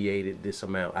 I've deviated this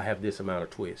amount. I have this amount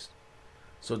of twist.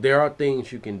 So there are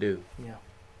things you can do. Yeah.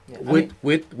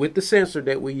 With the sensor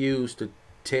that we use to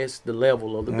test the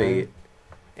level of the bed,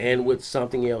 and with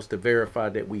something else to verify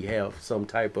that we have some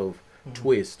type of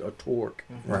twist or torque.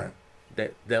 Right.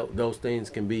 That those things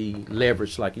can be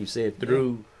leveraged, like you said,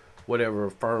 through whatever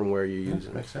firmware you're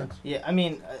using. Makes sense. Yeah, I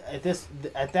mean,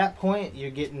 at that point, you're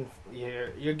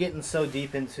getting so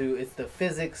deep into it's the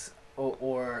physics,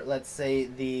 or let's say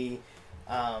the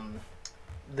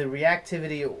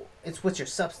reactivity. It's what your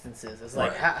substance is. It's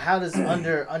like how does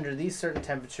under these certain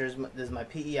temperatures is my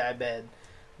PEI bed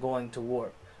going to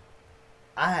warp?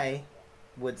 I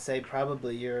would say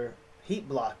probably your heat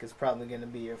block is probably going to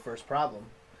be your first problem,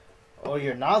 or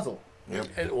your nozzle. Yep.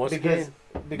 And once again,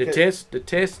 the test.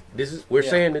 This is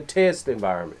saying the test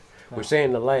environment. We're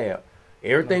saying the lab.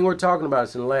 Everything we're talking about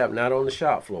is in the lab, not on the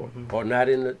shop floor, or not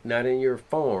in your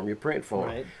farm, your print farm.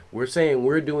 Right. We're saying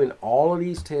we're doing all of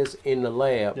these tests in the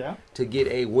lab to get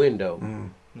a window.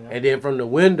 And then from the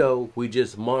window, we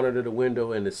just monitor the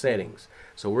window and the settings.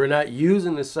 So we're not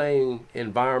using the same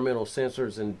environmental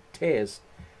sensors and tests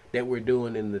that we're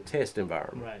doing in the test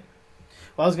environment. Right.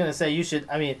 Well, I was going to say you should,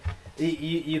 I mean,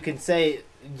 You can say,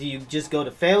 do you just go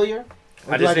to failure?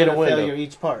 Or I do just I need go a to window. failure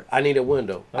each part? I need a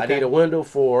window. I Okay. need a window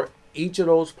for each of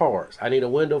those parts. I need a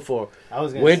window for I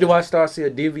was gonna when say, do I start see a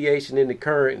deviation in the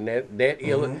current, and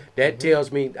that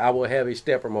tells me I will have a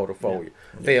stepper motor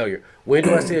failure. When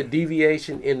do I see a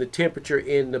deviation in the temperature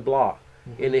in the block,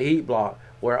 in the heat block,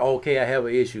 where okay I have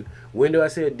an issue? When do I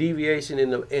see a deviation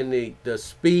in the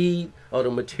speed of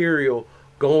the material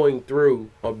going through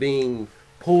or being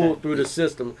pulled through the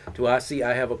system to I see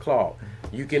I have a clog?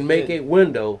 You can make a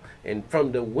window, and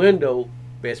from the window,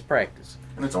 best practice.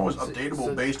 And it's always updatable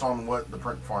so- based on what the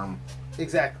print farm.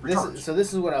 Exactly. Returns.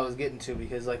 This is what I was getting to,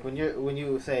 because like when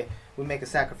you say we make a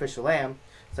sacrificial lamb,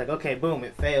 it's like, okay, boom,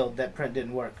 it failed. That print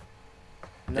didn't work.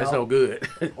 That's no good.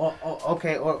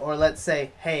 Or let's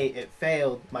say, hey, it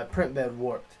failed. My print bed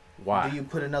warped. Why? Do you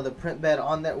put another print bed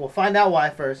on there? We'll find out why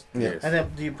first. Yes. And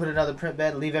then do you put another print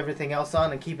bed, leave everything else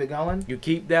on, and keep it going? You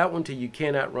keep that one till you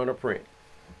cannot run a print.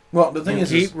 Well, the thing You is,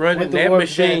 keep running with the that warped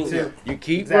machine. bed, too. You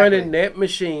keep Exactly. running that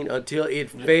machine until it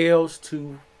fails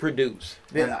to produce.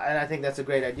 And I think that's a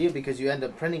great idea, because you end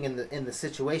up printing in the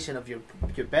situation of your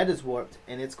bed is warped,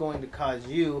 and it's going to cause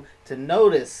you to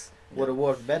notice what a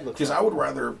warped bed looks like. because I would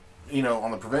rather,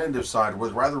 on the preventative side,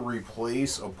 would rather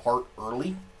replace a part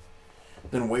early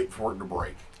than wait for it to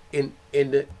break. In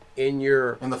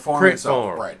your In the farm print itself,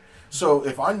 farm. right? So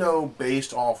if I know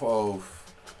based off of,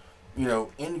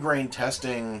 in-grain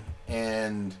testing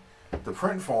and the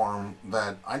print farm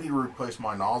that I need to replace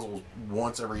my nozzles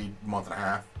once every month and a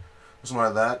half, or something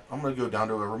like that, I'm going to go down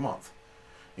to every month.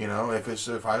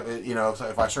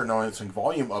 If I start noticing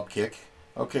volume upkick,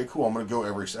 okay, cool, I'm going to go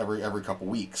every couple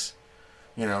weeks.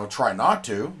 Try not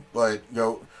to, but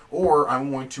go. Or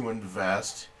I'm going to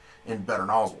invest in better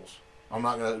nozzles. I'm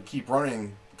not going to keep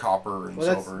running copper and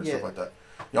silver and stuff like that.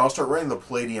 I'll start running the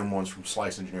palladium ones from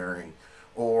Slice Engineering,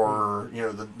 or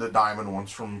the diamond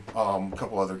ones from a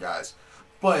couple other guys.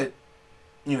 But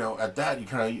at that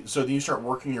you then you start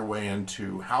working your way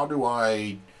into how do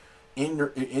I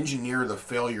engineer the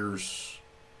failures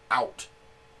out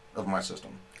of my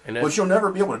system. But you'll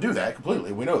never be able to do that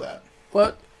completely. We know that.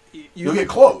 But You'll get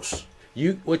close.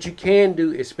 What you can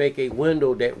do is make a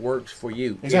window that works for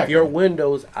you. Exactly. If your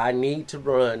windows I need to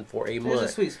run for a There's month, a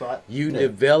sweet spot. you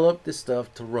develop the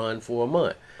stuff to run for a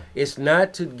month. It's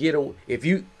not to get a if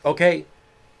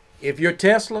you're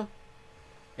Tesla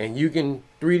and you can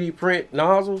 3D print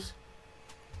nozzles,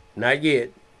 not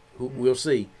yet. We'll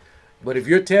see. But if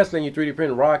you're Tesla and you 3D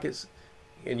print rockets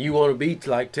and you want to be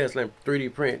like Tesla and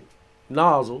 3D print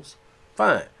nozzles,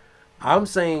 fine. I'm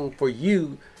saying for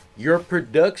you, your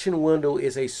production window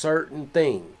is a certain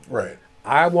thing. Right.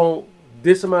 I want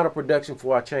this amount of production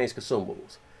before I change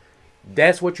consumables.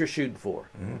 That's what you're shooting for.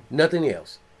 Mm-hmm. Nothing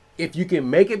else. If you can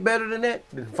make it better than that,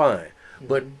 then fine.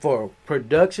 But for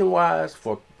production-wise,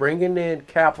 for bringing in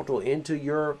capital into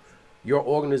your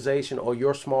organization or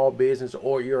your small business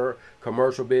or your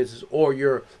commercial business or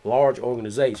your large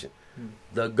organization,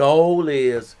 the goal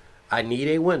is I need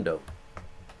a window.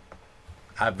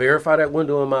 I verify that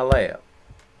window in my lab.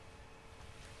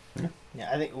 Yeah,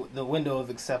 I think the window of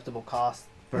acceptable cost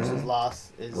versus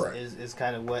loss is, Right. is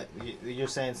kind of what you're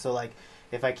saying. So like,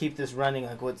 if I keep this running,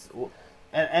 like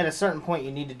at a certain point,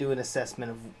 you need to do an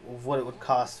assessment of what it would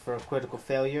cost for a critical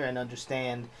failure, and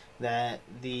understand that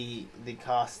the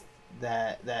cost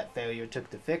that failure took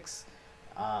to fix,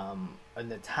 and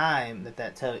the time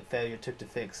that failure took to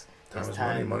fix Time is is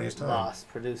money, time, money is time. lost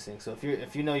producing. So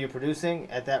if you know you're producing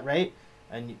at that rate,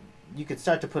 and you could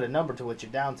start to put a number to what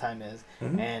your downtime is,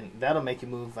 and that'll make you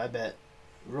move, I bet,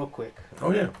 real quick.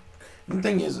 Oh yeah. The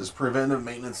thing is preventive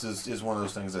maintenance is one of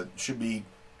those things that should be,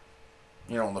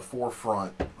 on the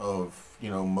forefront of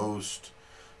most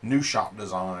new shop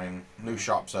design, new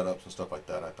shop setups and stuff like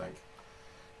that, I think.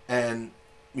 And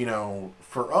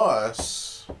for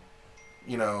us,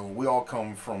 we all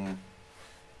come from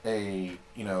a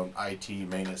IT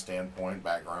maintenance standpoint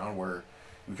background where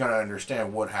we kind of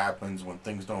understand what happens when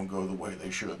things don't go the way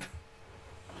they should.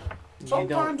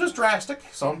 Sometimes it's drastic.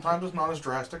 Sometimes it's not as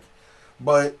drastic.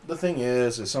 But the thing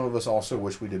is some of us also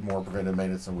wish we did more preventive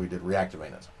maintenance than we did reactive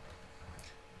maintenance.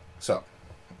 So,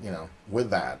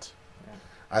 with that,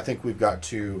 I think we've got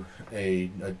to a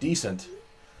decent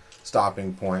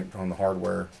stopping point on the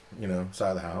hardware, side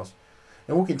of the house.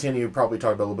 And we'll continue probably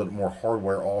talk about a little bit more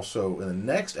hardware also in the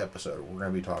next episode. We're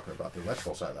going to be talking about the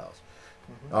electrical side of the house.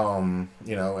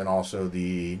 And also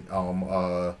the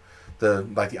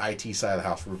IT side of the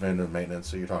house for preventative maintenance.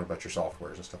 So you're talking about your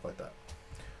softwares and stuff like that.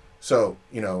 So,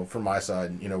 from my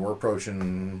side, we're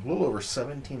approaching a little over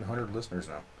 1,700 listeners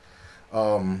now.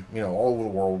 All over the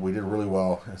world. We did really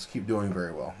well. Let's keep doing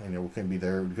very well. We couldn't be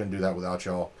there. We couldn't do that without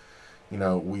y'all.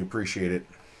 we appreciate it.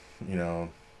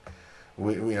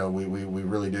 We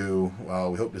really do.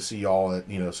 We hope to see y'all at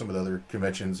some of the other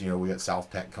conventions. We got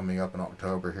South Tech coming up in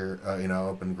October here.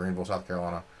 Up in Greenville, South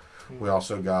Carolina. We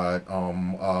also got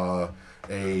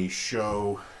a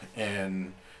show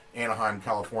in Anaheim,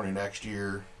 California next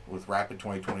year with Rapid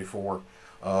 2024,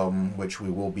 which we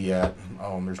will be at.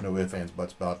 There's no ifs, ands,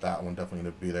 buts about that one. Definitely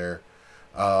going to be there.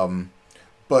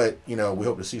 But we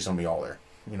hope to see some of y'all there.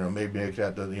 Maybe make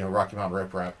that the Rocky Mountain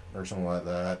Rep Rap or something like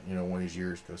that. One of these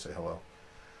years, go say hello.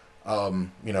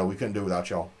 We couldn't do it without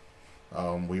y'all.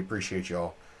 We appreciate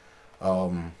y'all.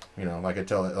 Like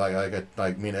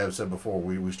me and Ev said before,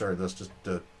 we started this just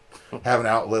to have an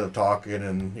outlet of talking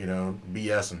and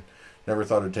BS, and never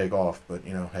thought it'd take off. But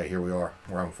hey, here we are.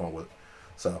 We're having fun with it.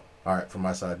 So, all right, from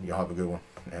my side, y'all have a good one,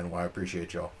 and I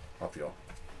appreciate y'all. Love y'all.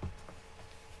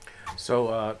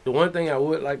 So the one thing I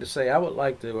would like to say, I would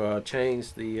like to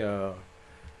change the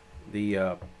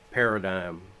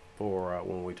paradigm for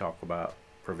when we talk about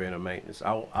preventive maintenance.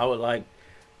 I would like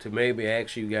to maybe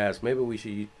ask you guys, maybe we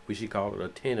should call it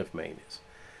attentive maintenance,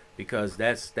 because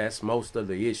that's most of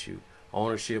the issue,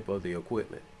 ownership of the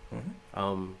equipment.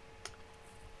 Mm-hmm.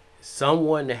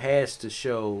 Someone has to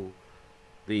show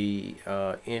the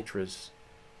interest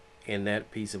in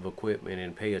that piece of equipment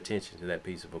and pay attention to that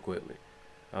piece of equipment.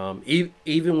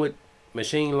 Even with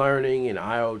machine learning and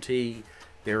IoT,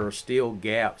 there are still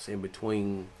gaps in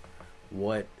between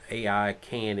what AI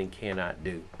can and cannot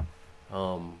do.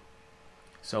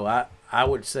 So I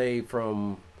would say,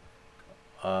 from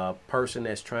a person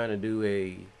that's trying to do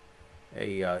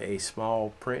a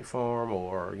small print farm,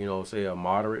 or say a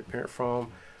moderate print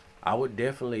farm, I would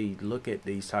definitely look at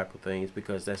these type of things,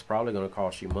 because that's probably going to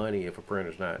cost you money if a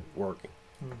printer's not working.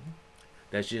 Mm-hmm.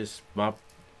 That's just my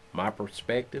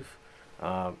perspective,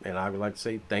 and I would like to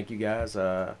say thank you guys.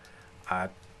 I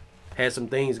had some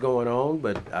things going on,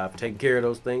 but I've taken care of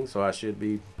those things, so I should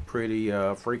be pretty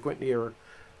frequent here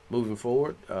moving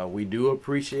forward. We do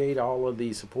appreciate all of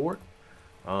the support.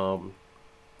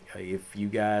 If you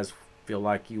guys feel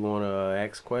like you want to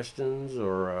ask questions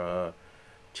or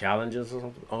challenge us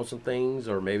on some things,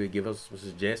 or maybe give us some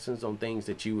suggestions on things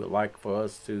that you would like for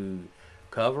us to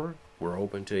cover, we're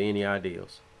open to any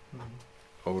ideas. Mm-hmm.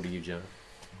 Over to you, John.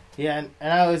 Yeah,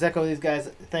 and I always echo these guys.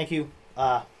 Thank you.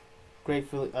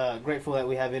 Grateful that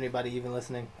we have anybody even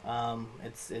listening.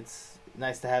 It's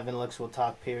nice to have intellectual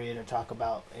talk, period, or talk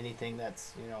about anything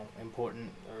that's important,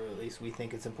 or at least we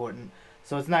think it's important.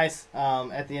 So it's nice.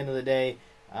 At the end of the day,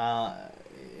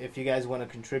 if you guys want to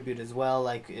contribute as well,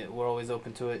 we're always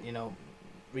open to it.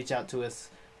 Reach out to us.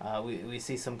 We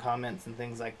see some comments and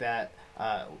things like that.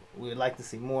 We would like to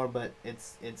see more, but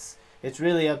it's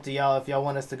really up to y'all if y'all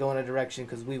want us to go in a direction,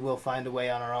 because we will find a way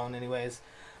on our own anyways.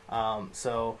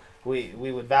 So we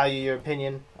would value your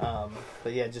opinion.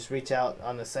 But yeah, just reach out.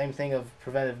 On the same thing of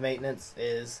preventive maintenance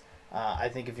is, I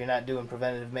think if you're not doing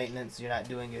preventative maintenance, you're not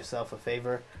doing yourself a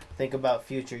favor. Think about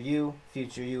future you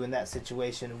in that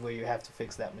situation where you have to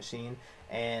fix that machine,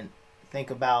 and think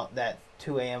about that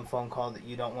 2 a.m. phone call that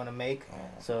you don't want to make.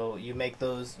 So you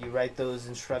write those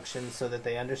instructions so that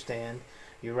they understand.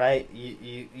 You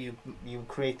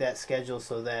create that schedule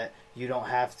so that you don't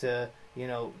have to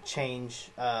change.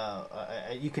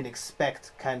 You can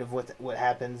expect kind of what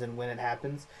happens and when it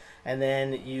happens, and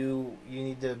then you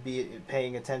need to be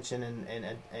paying attention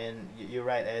and you're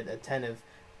right, Ed, attentive.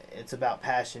 It's about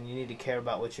passion. You need to care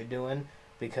about what you're doing,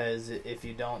 because if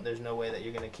you don't, there's no way that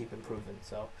you're going to keep improving.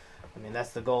 So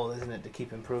that's the goal, isn't it, to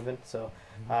keep improving? So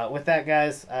with that,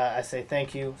 guys, I say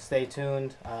thank you. Stay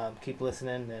tuned. Keep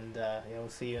listening, and we'll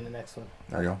see you in the next one.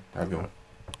 There you go. Have a good one.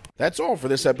 That's all for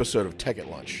this episode of Tech at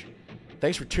Lunch.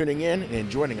 Thanks for tuning in and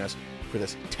joining us for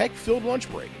this tech-filled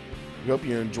lunch break. We hope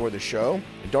you enjoy the show,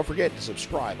 and don't forget to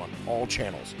subscribe on all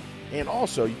channels. And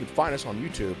also, you can find us on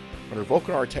YouTube under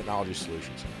Vulcanar Technology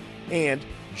Solutions. And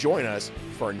join us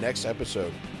for our next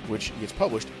episode, which gets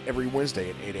published every Wednesday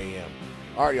at 8 a.m.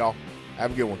 All right, y'all.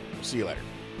 Have a good one. We'll see you later.